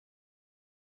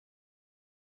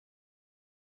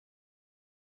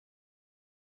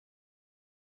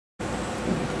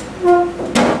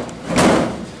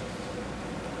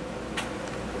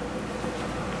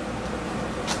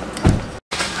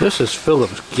This is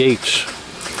Philip's Gates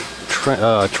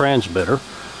transmitter,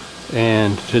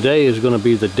 and today is going to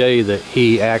be the day that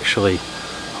he actually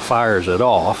fires it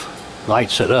off,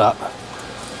 lights it up.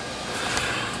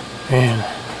 And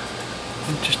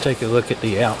just take a look at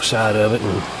the outside of it,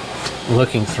 and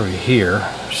looking through here,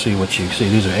 see what you see.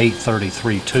 These are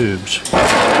 833 tubes,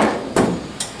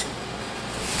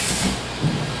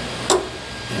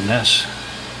 and that's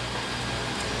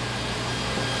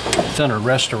done a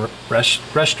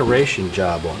restoration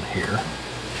job on here.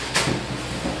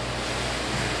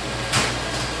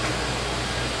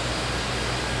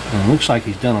 And it looks like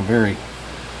he's done a very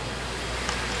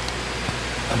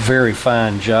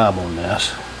fine job on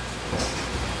this.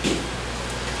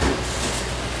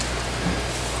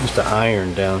 Just the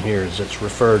iron down here, as it's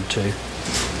referred to.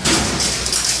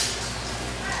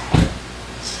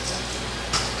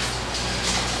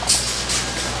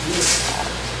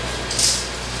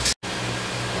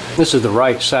 This is the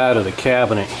right side of the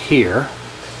cabinet here.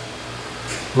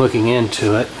 Looking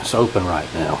into it, it's open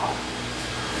right now.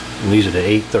 And these are the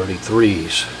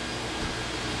 833s.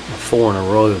 4 in a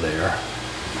row there.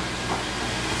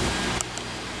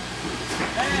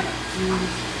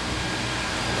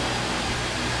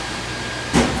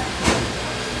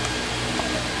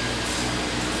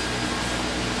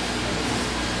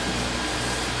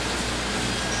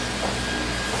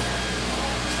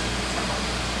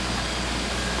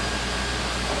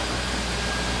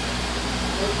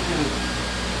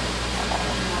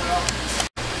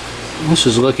 This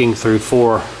is looking through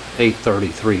 4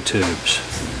 833 tubes.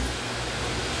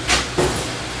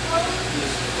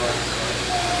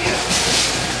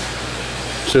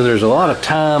 So there's a lot of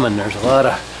time, and there's a lot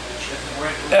of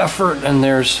effort, and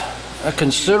there's a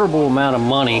considerable amount of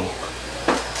money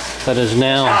that is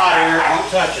now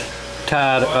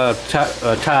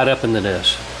tied up into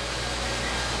this.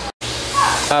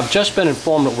 I've just been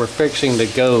informed that we're fixing to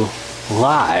go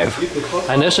live,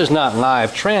 and this is not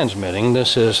live transmitting,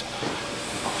 this is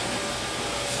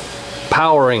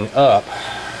powering up.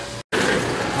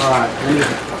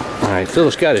 Alright,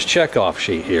 Phil's got his checkoff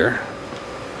sheet here.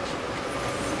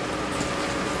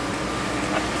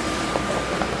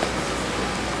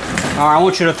 Alright, I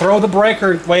want you to throw the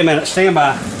breaker. Wait a minute, stand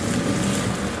by.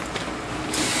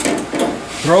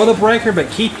 Throw the breaker, but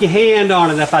keep your hand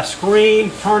on it. If I scream,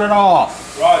 turn it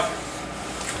off. Roger.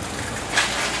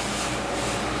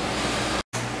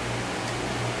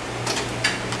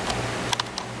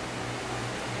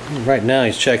 Right now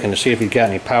he's checking to see if he's got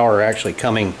any power actually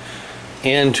coming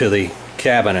into the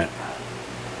cabinet.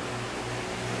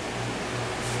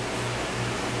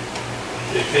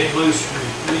 It came loose from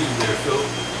your lead there, Phil.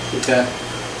 Okay.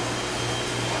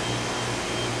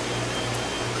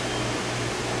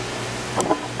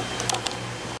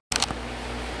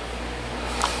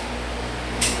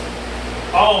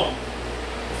 Oh,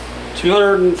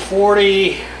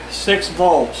 246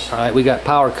 volts. Alright, we got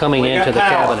power coming into the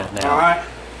cabinet now. Alright.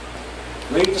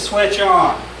 Leave the switch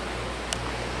on.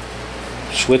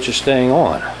 Switch is staying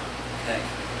on. Okay.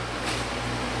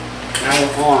 Now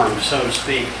we're armed, so to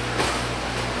speak.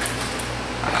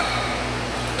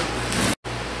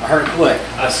 I heard it click.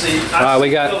 I see.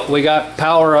 We got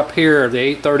power up here.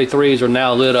 The 833s are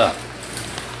now lit up.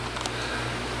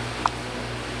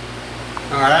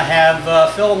 Alright, I have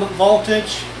filament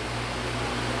voltage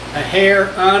a hair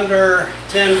under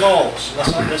 10 volts.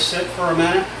 Let's let this sit for a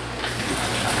minute.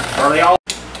 Are they all?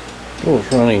 Oh,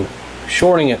 it's running,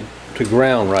 shorting it to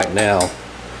ground right now.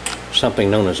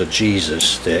 Something known as a Jesus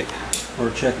stick. Or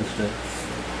a chicken stick.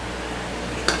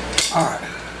 Alright.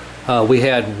 We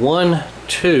had one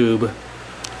tube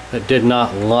that did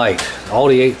not light. All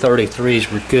the 833s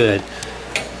were good.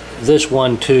 This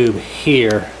one tube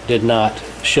here did not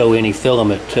show any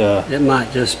filament. It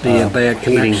might just be a bad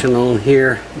connection on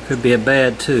here. It could be a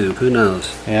bad tube. Who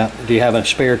knows? Yeah. Do you have a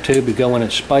spare tube to go in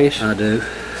its space? I do.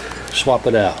 Swap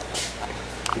it out.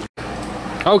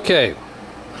 Okay.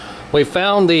 We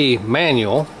found the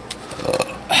manual.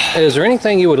 Is there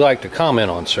anything you would like to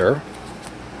comment on, sir?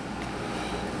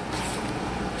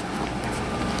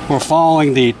 We're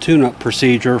following the tune-up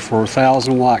procedure for a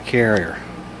 1000-watt carrier.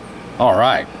 All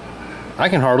right. I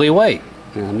can hardly wait.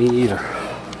 Yeah, me either.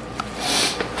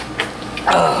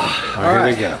 Here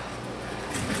we go.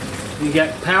 You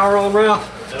got power on,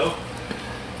 Ralph? No.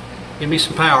 Give me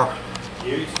some power.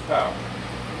 Give you some power.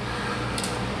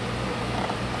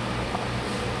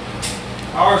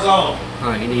 Power's on.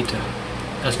 Alright, you need to.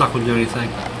 That's not going to do anything.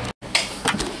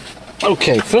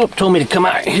 Okay, Philip told me to come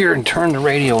out here and turn the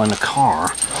radio in the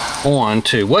car on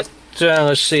to what?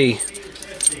 Let's see.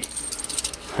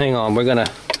 Hang on, we've got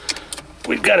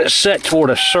it set toward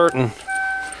a certain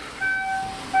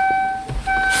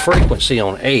frequency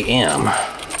on AM.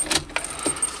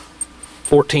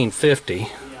 1450.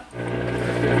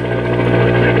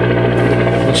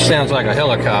 Which sounds like a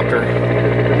helicopter.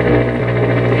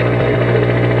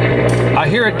 I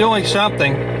hear it doing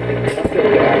something.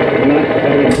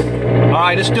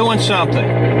 Alright, it's doing something.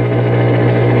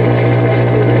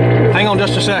 Hang on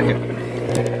just a second.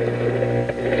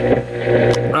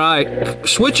 Alright,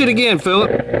 switch it again, Philip.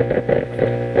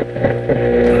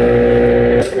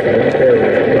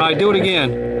 Alright, do it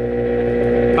again.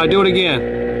 Alright, do it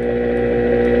again.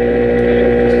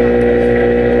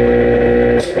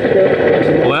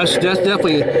 Well, that's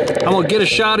definitely... I'm going to get a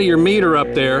shot of your meter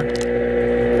up there.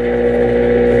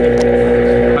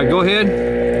 Alright, go ahead.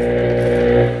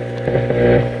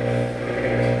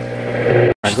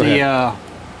 Alright, go ahead.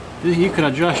 You can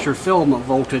adjust your filament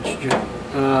voltage.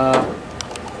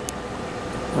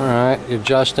 Alright, you're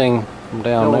adjusting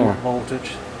down there.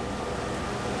 Voltage.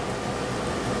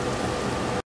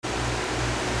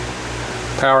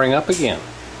 Powering up again.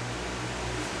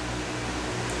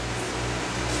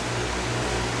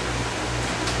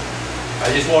 I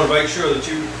just want to make sure that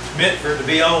you meant for it to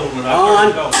be on when I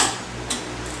turned it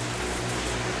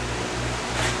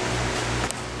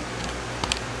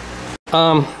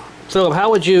on. Philip, how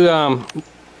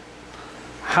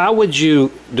would you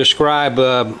describe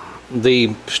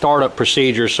the startup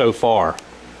procedure so far?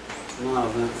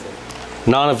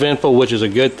 Non-eventful. Non-eventful, which is a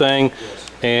good thing, Yes.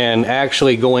 and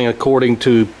actually going according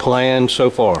to plan so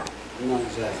far. Not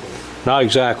exactly. Not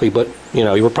exactly, but you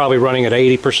know, you were probably running at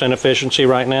 80% efficiency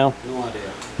right now. No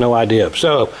idea. No idea.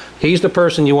 So he's the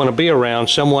person you want to be around,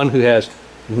 someone who has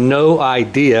no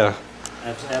idea.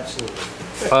 Absolutely.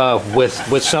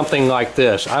 With something like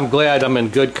this. I'm glad I'm in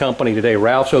good company today.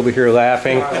 Ralph's over here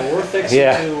laughing. All right, well, we're fixing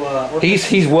to,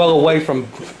 he's well away from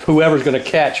whoever's going to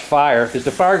catch fire. Is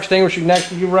the fire extinguisher next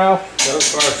to you, Ralph? No,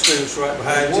 fire extinguisher right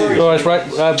behind you. Oh, that's right.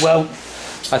 Well,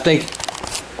 I think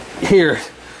here,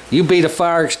 you be the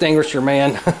fire extinguisher,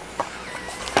 man. All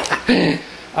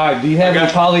right. Do you have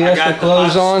any polyester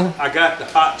clothes on? I got the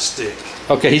hot stick.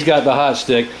 Okay, he's got the hot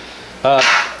stick.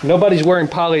 Nobody's wearing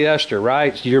polyester,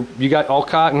 right? You got all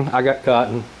cotton. I got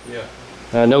cotton. Yeah.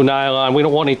 No nylon. We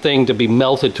don't want anything to be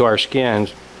melted to our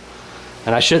skins.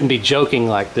 And I shouldn't be joking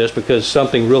like this because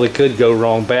something really could go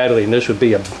wrong badly, and this would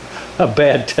be a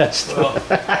bad test. Well,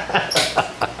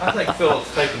 I think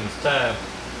Philip's taking his time.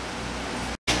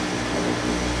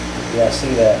 Yeah, I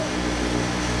see that.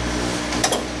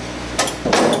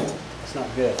 It's not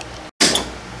good.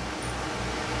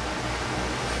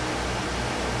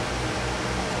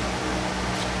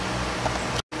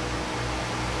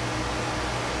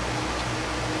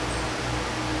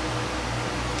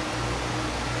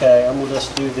 Okay, I'm gonna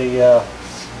just do the.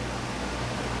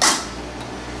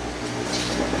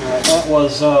 Alright, that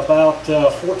was about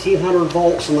 1400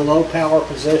 volts in the low power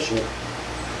position.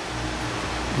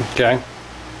 Okay.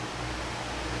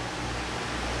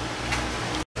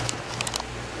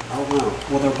 I don't know.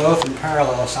 Well, they're both in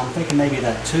parallel, so I'm thinking maybe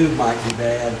that tube might be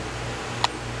bad.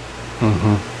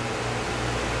 Mm-hmm.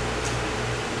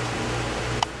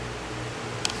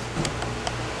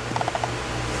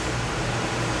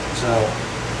 So.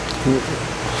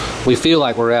 We feel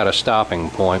like we're at a stopping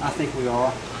point. I think we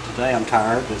are. Today I'm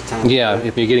tired, but it's time. Yeah,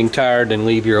 if you're getting tired, then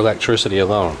leave your electricity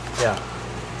alone. Yeah.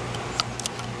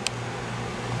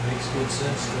 Makes good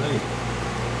sense to me.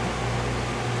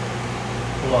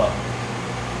 Pull up.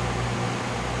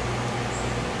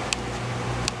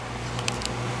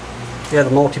 Yeah, the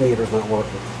multimeter's not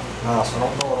working. So I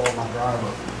don't know it on my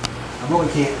driver.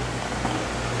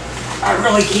 I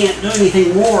really can't do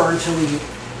anything more until you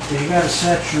got to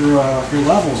set your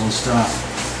levels and stuff.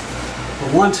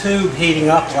 But one tube heating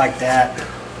up like that,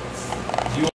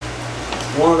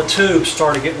 one of the tubes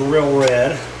started getting real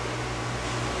red.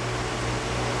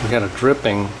 We got a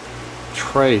dripping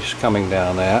trace coming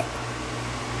down that.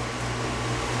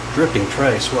 Dripping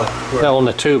trace, what? Where? No, on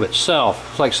the tube itself.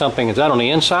 It's like something, is that on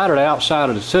the inside or the outside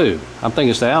of the tube? I'm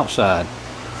thinking it's the outside.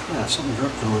 Yeah, something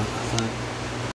dripped on it, I